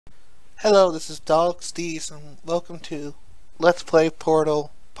Hello, this is Dogsteeves, and welcome to Let's Play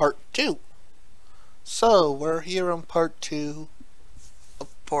Portal Part 2. So, we're here on Part 2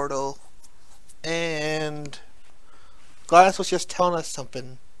 of Portal, and GLaDOS was just telling us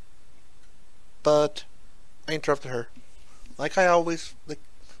something, but I interrupted her. Like I always,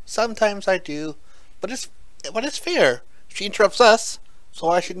 sometimes I do, but it's fair. She interrupts us, so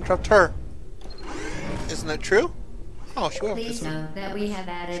I should interrupt her. Isn't that true? Oh, she will. Please note that we have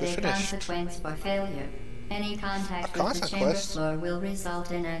added a consequence for failure. Any contact with the chamber floor will result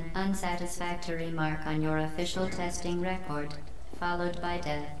in an unsatisfactory mark on your official testing record, followed by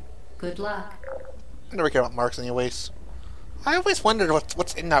death. Good luck. I never care about marks anyways. I always wondered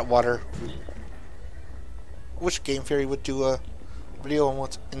what's in that water. Which Game Theory would do a video on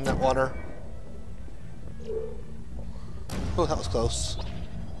what's in that water. Oh, that was close.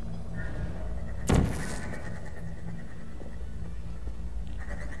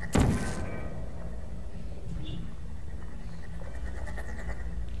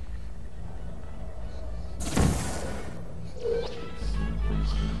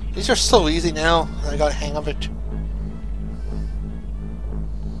 These are so easy now. I got a hang of it.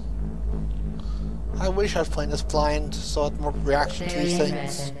 I wish I was playing this blind, so I had more reaction to these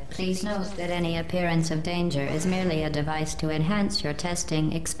things. Please note that any appearance of danger is merely a device to enhance your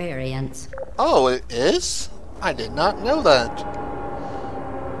testing experience. Oh, it is? I did not know that.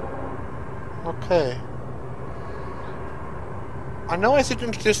 Okay. I know I should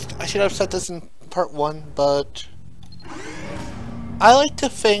have said this in part 1, but I like to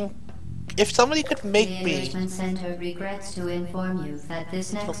think if somebody could make me... The Enrichment Center regrets to inform you that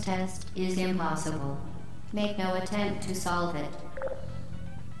this next test is impossible. Make no attempt to solve it.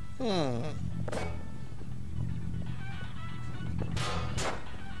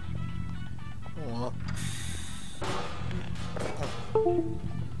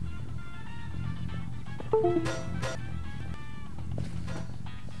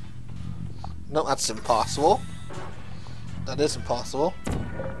 No, that's impossible. That is impossible.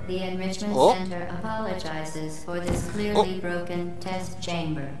 The Enrichment Center apologizes for this clearly broken test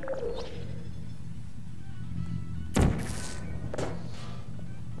chamber.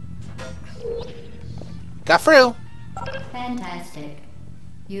 Got through. Fantastic.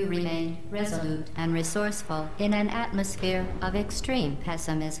 You remain resolute and resourceful in an atmosphere of extreme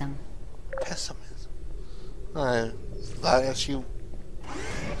pessimism. Pessimism. I guess you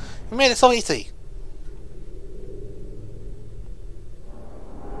made it so easy.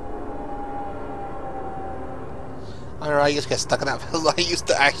 I used to get stuck in that puzzle. I used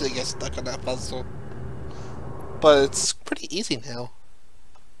to actually get stuck in that puzzle. But it's pretty easy now.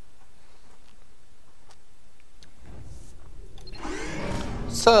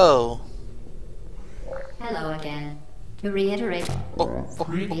 So... Hello again. To reiterate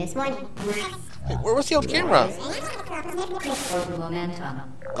previous one. Hey, where was the old camera? Momentum.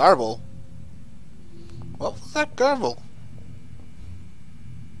 Garble? What was that garble?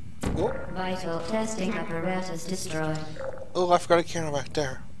 Oh. Vital testing apparatus destroyed. Oh, I forgot a camera back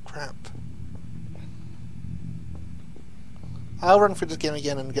there. Crap. I'll run through this game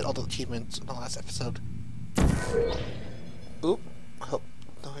again and get all the achievements in the last episode. Oop. I hope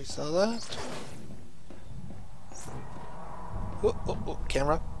nobody saw that. Oh,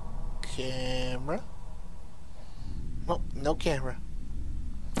 camera. Camera. Nope, no camera.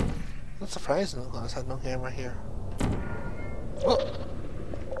 That's surprising that GLaDOS had no camera here. Oh.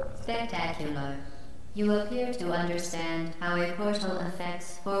 Spectacular. You appear to understand how a portal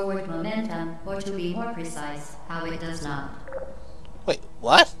affects forward momentum, or to be more precise, how it does not. Wait,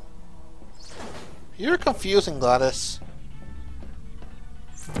 what? You're confusing, GLaDOS.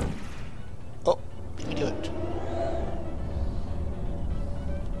 Oh, let me do it.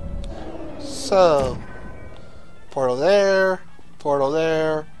 So, portal there,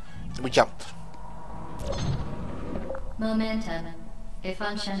 and we jump. Momentum, a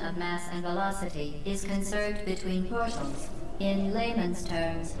function of mass and velocity, is conserved between portals. In layman's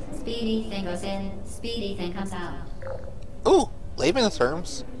terms, speedy thing goes in, speedy thing comes out. Ooh, layman's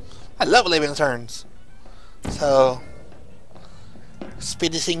terms. I love layman's terms. So,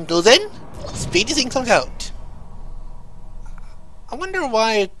 speedy thing goes in, speedy thing comes out. I wonder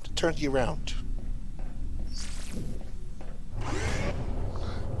why it turns you around.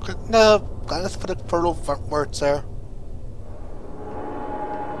 No, let's put a portal frontwards there.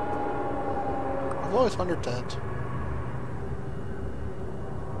 I've always wondered that.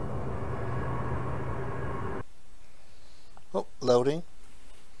 Oh, loading.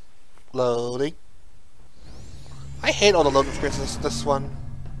 Loading. I hate all the loading screens this one.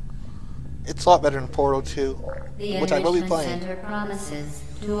 It's a lot better than Portal 2, which I will be playing. The Enrichment Center promises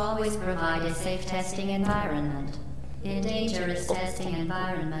To always provide a safe testing environment. In dangerous testing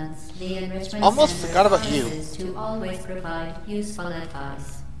environments, the Enrichment Almost Center forgot about you. promises to always provide useful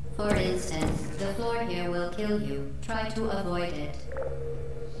advice. For instance, the floor here will kill you. Try to avoid it.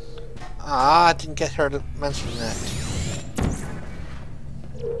 Ah, I didn't get her to mention that.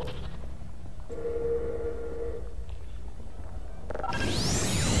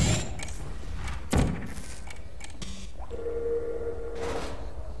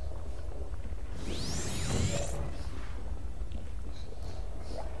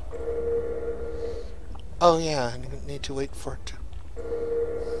 Oh yeah, I need to wait for it to...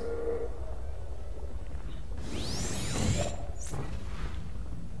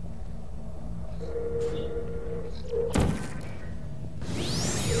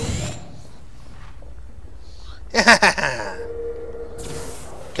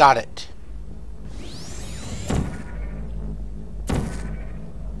 Got it.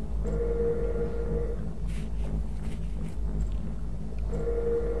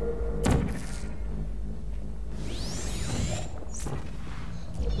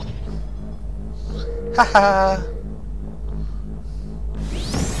 Haha.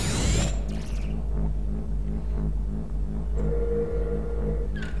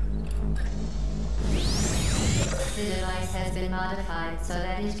 The device has been modified so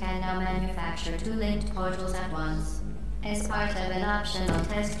that it can now manufacture 2 linked portals at once. As part of an optional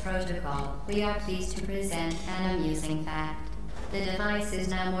test protocol, we are pleased to present an amusing fact. The device is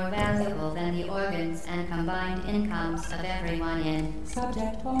now more valuable than the organs and combined incomes of everyone in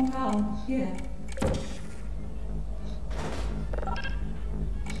Subject hometown, here.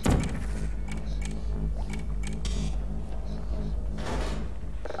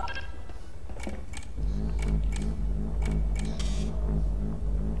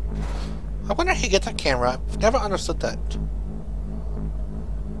 I wonder if he gets a camera. I've never understood that.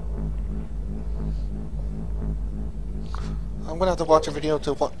 I'm gonna have to watch a video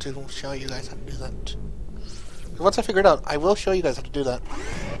to show you guys how to do that. Once I figure it out, I will show you guys how to do that.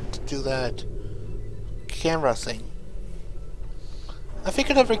 To do that camera thing. I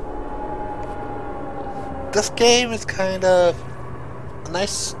figured this game is kind of a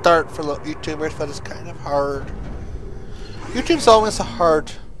nice start for YouTubers, but it's kind of hard. YouTube's always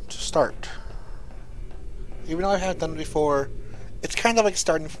hard to start. Even though I have done it before, it's kind of like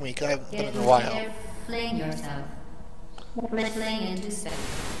starting for me because I haven't done it in a while. Fling yourself. Fling into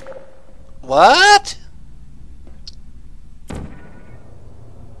space. What?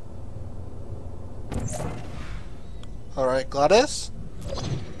 Alright, GLaDOS?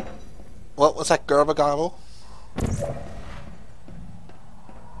 What was that Gerba Gobble?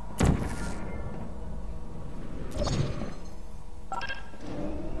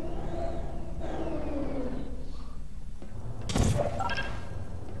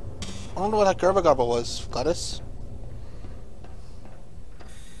 I don't know what that Gerba Gobble was, GLaDOS.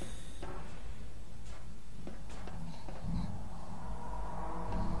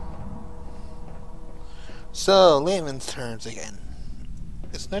 So, layman's terms again,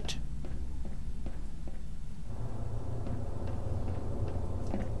 isn't it?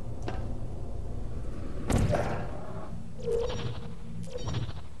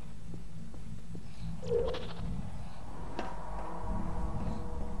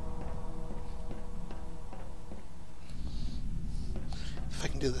 If I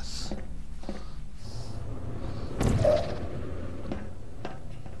can do this.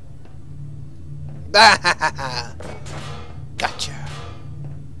 Gotcha.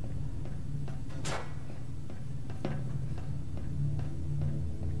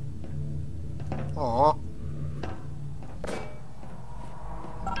 Aww.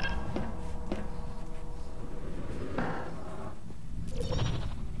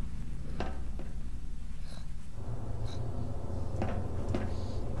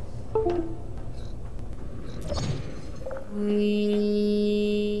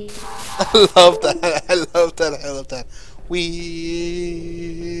 I love that. I love that. I love that.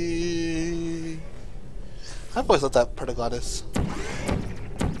 I've always loved that part of GLaDOS.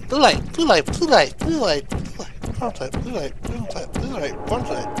 Blue light, blue light, blue light, blue light, blue light, brown light, blue light, blue light, blue light, brown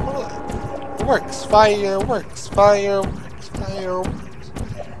light, brown light. It works. Fireworks, fireworks, fireworks.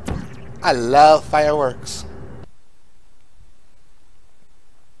 I love fireworks.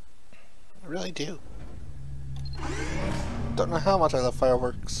 I really do. Don't know how much I love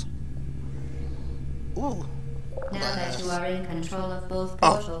fireworks. Ooh. Now that you are in control of both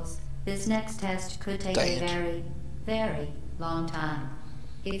portals, this next test could take a very, very long time.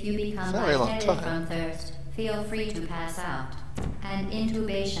 If you become lightheaded from thirst, feel free to pass out. An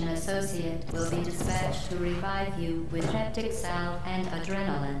intubation associate will be dispatched to revive you with peptic salve and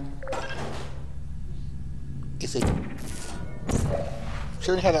adrenaline. Easy.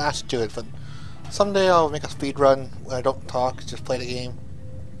 Sure had to ask to do it, but someday I'll make a speed run where I don't talk, just play the game.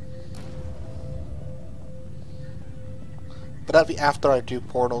 But that'll be after I do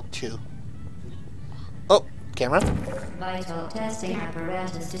Portal 2. Oh, camera? Vital testing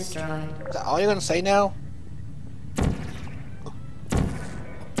apparatus destroyed. Is that all you're gonna say now? Oh.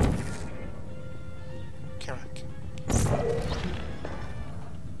 Camera.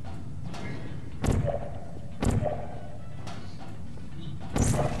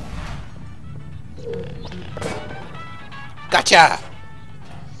 Gotcha!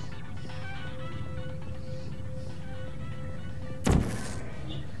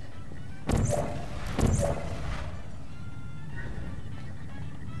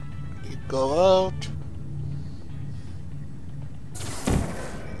 You go out.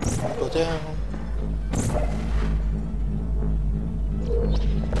 Go down.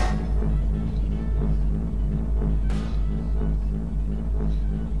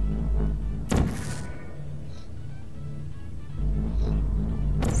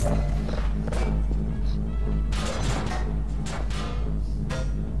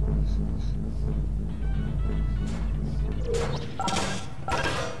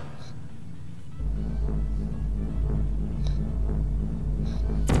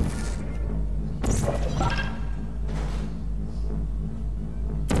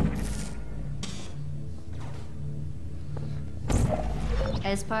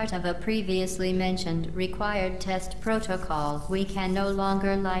 As part of a previously mentioned required test protocol, we can no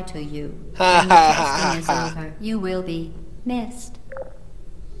longer lie to you. When the testing is over, you will be missed.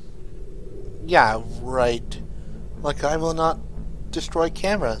 Yeah, right. Like I will not destroy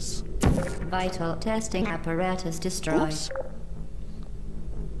cameras. Vital testing apparatus destroyed. Oops.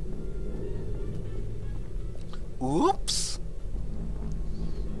 Oops.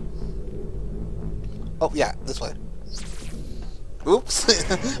 Oh yeah, this way. Oops.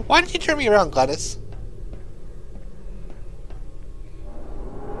 Why did you turn me around, GLaDOS?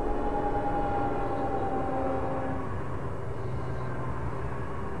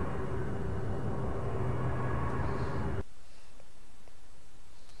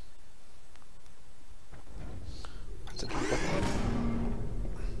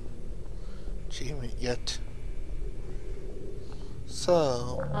 Achievement yet.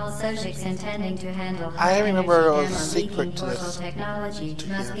 So, All subjects intending to handle I remember a high-energy secret gamma-leaking to portal this. technology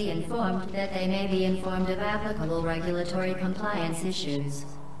must be informed that they may be informed of applicable regulatory compliance issues.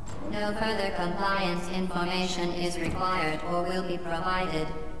 No further compliance information is required or will be provided,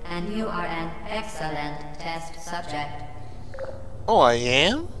 and you are an excellent test subject. Oh, I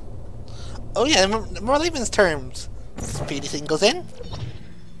am? Oh yeah, more layman's terms. Speedy thing goes in.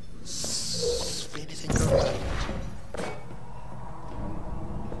 Speedy thing goes out.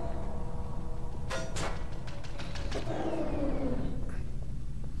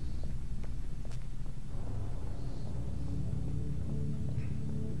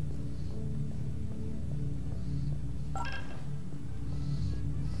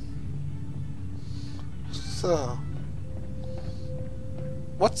 So,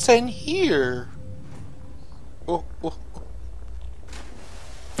 what's in here? Oh, oh, oh.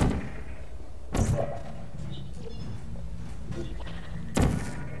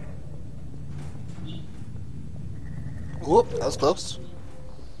 Whoop, that was close.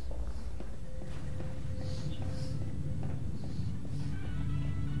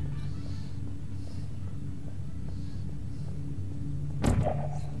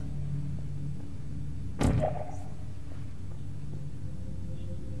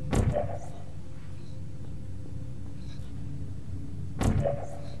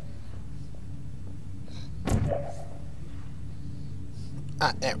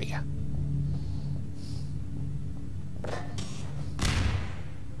 Ah, there we go.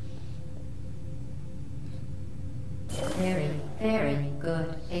 Very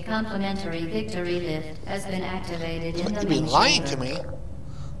good. A complimentary victory lift has been activated in the You've main been lying to chamber. me.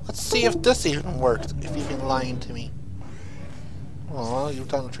 Let's see if this even worked, if you've been lying to me. Oh, you've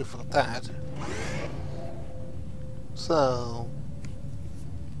done the truth about that. So...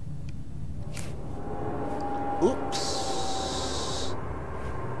 Oops.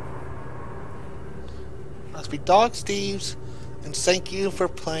 Must be Dogsteeves, and thank you for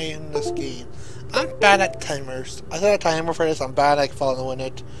playing this game. I'm bad at timers. I set a timer for this, I'm bad at following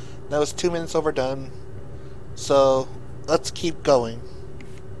it. That was 2 minutes overdone. So, let's keep going.